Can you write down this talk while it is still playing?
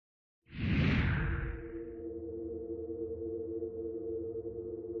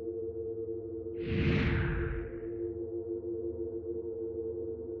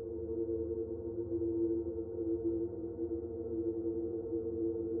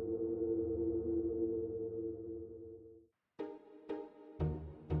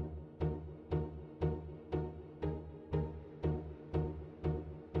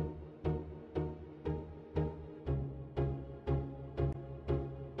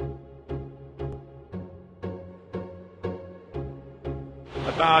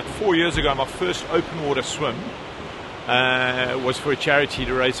About 4 years ago, my first open water swim was for a charity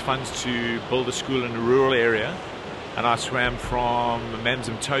to raise funds to build a school in a rural area. And I swam from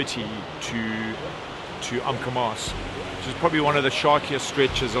Umdloti to Umkamas, which is probably one of the sharkiest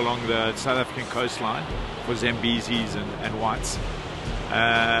stretches along the South African coastline for Zambezis and whites.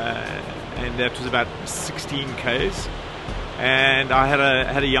 And that was about 16 Ks. And I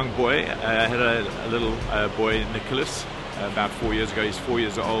had a young boy. I had a little boy, Nicholas, about 4 years ago. He's 4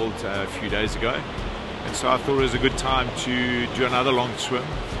 years old a few days ago. And so I thought it was a good time to do another long swim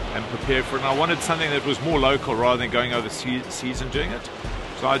and prepare for it. And I wanted something that was more local rather than going overseas and doing it.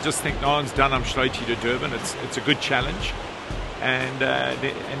 So I just think no one's done Umdloti to Durban. It's a good challenge. And there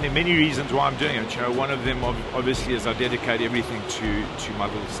are many reasons why I'm doing it. You know, one of them obviously is I dedicate everything to my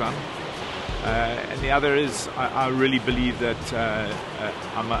little son. And the other is I really believe that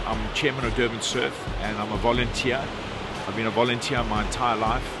I'm chairman of Durban Surf, and I'm a volunteer. I've been a volunteer my entire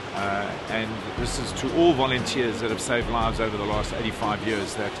life, and this is to all volunteers that have saved lives over the last 85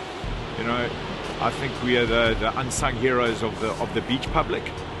 years. That, you know, I think we are the unsung heroes of the beach public,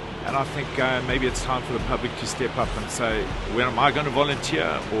 and I think maybe it's time for the public to step up and say, when am I going to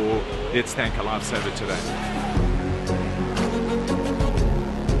volunteer, or let's thank a lifesaver today.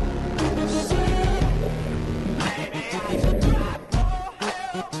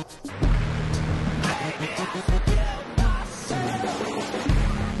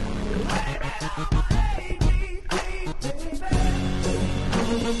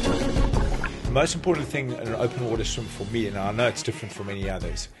 The most important thing in an open water swim for me, and I know it's different from many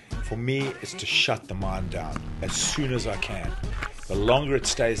others, for me is to shut the mind down as soon as I can. The longer it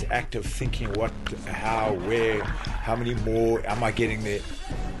stays active, thinking what, how, where, how many more, am I getting there,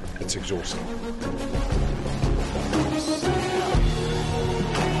 it's exhausting.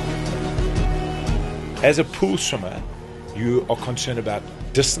 As a pool swimmer, you are concerned about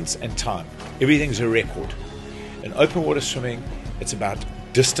distance and time. Everything's a record. In open water swimming, it's about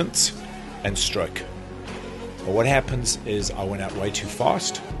distance and stroke. But what happens is I went out way too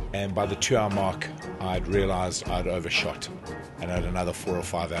fast, and by the 2 hour mark I'd realized I'd overshot and had another 4 or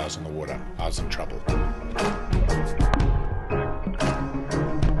 5 hours in the water. I was in trouble.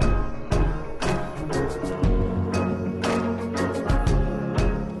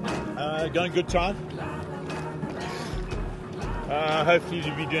 Going good time. Hopefully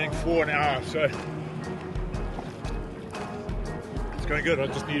you'll be doing 4 an hour, so it's going good. I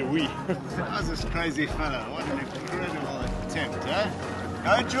just need a wee. That was this crazy fella. What an incredible attempt, eh?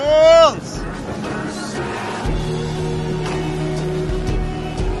 Go Jules!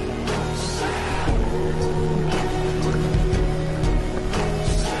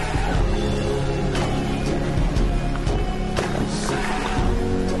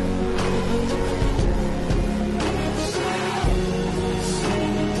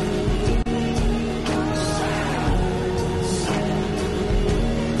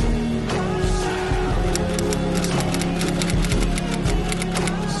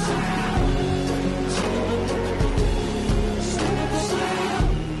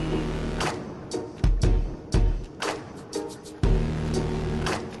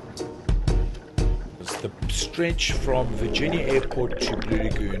 The stretch from Virginia Airport to Blue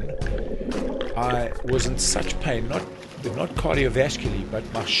Lagoon, I was in such pain, not cardiovascularly, but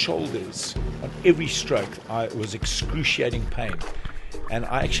my shoulders, on every stroke, I was excruciating pain. And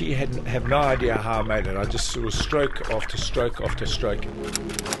I actually have no idea how I made it. I just was stroke after stroke after stroke.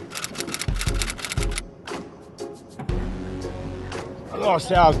 The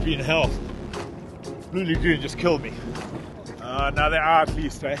last hour's been hell. Blue Lagoon just killed me. Another hour at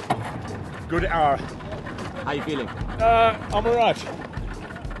least, eh? Good hour. How you feeling? I'm alright.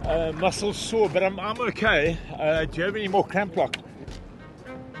 Muscles sore, but I'm okay. Do you have any more cramp lock?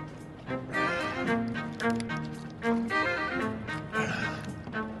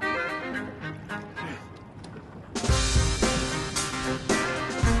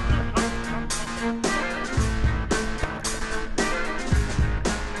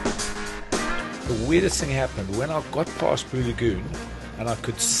 The weirdest thing happened when I got past Blue Lagoon and I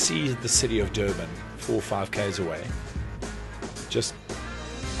could see the city of Durban 4 or 5 Ks away. Just,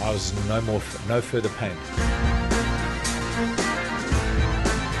 I was no further pain.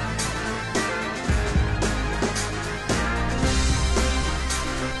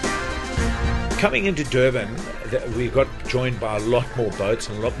 Coming into Durban, we got joined by a lot more boats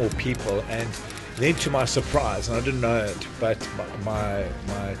and a lot more people, and then to my surprise, and I didn't know it, but my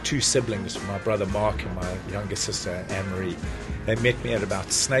 2 siblings, my brother Mark and my younger sister Anne-Marie, they met me at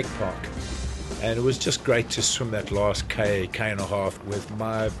about Snake Park. And it was just great to swim that last K and a half with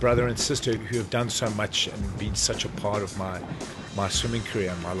my brother and sister who have done so much and been such a part of my my swimming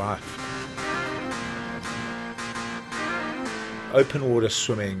career and my life. Open water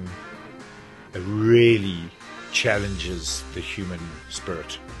swimming really challenges the human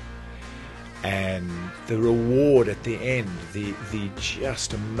spirit. And the reward at the end, the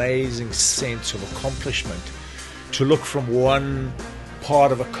just amazing sense of accomplishment, to look from one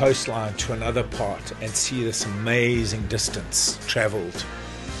part of a coastline to another part and see this amazing distance traveled.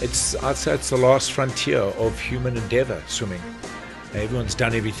 I'd say it's the last frontier of human endeavor, swimming. Everyone's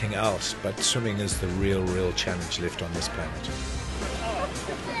done everything else, but swimming is the real challenge left on this planet.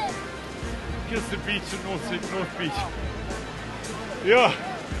 Here's the beach in North Beach. Yeah.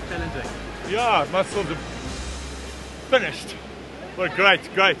 Challenging. Yeah, muscles are finished. Well, great.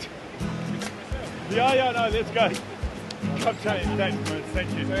 Yeah, no, let's go. Come tell you, thanks, man. Thank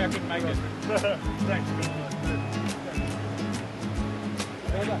you. Sorry I couldn't make it.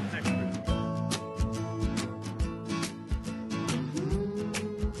 Thanks.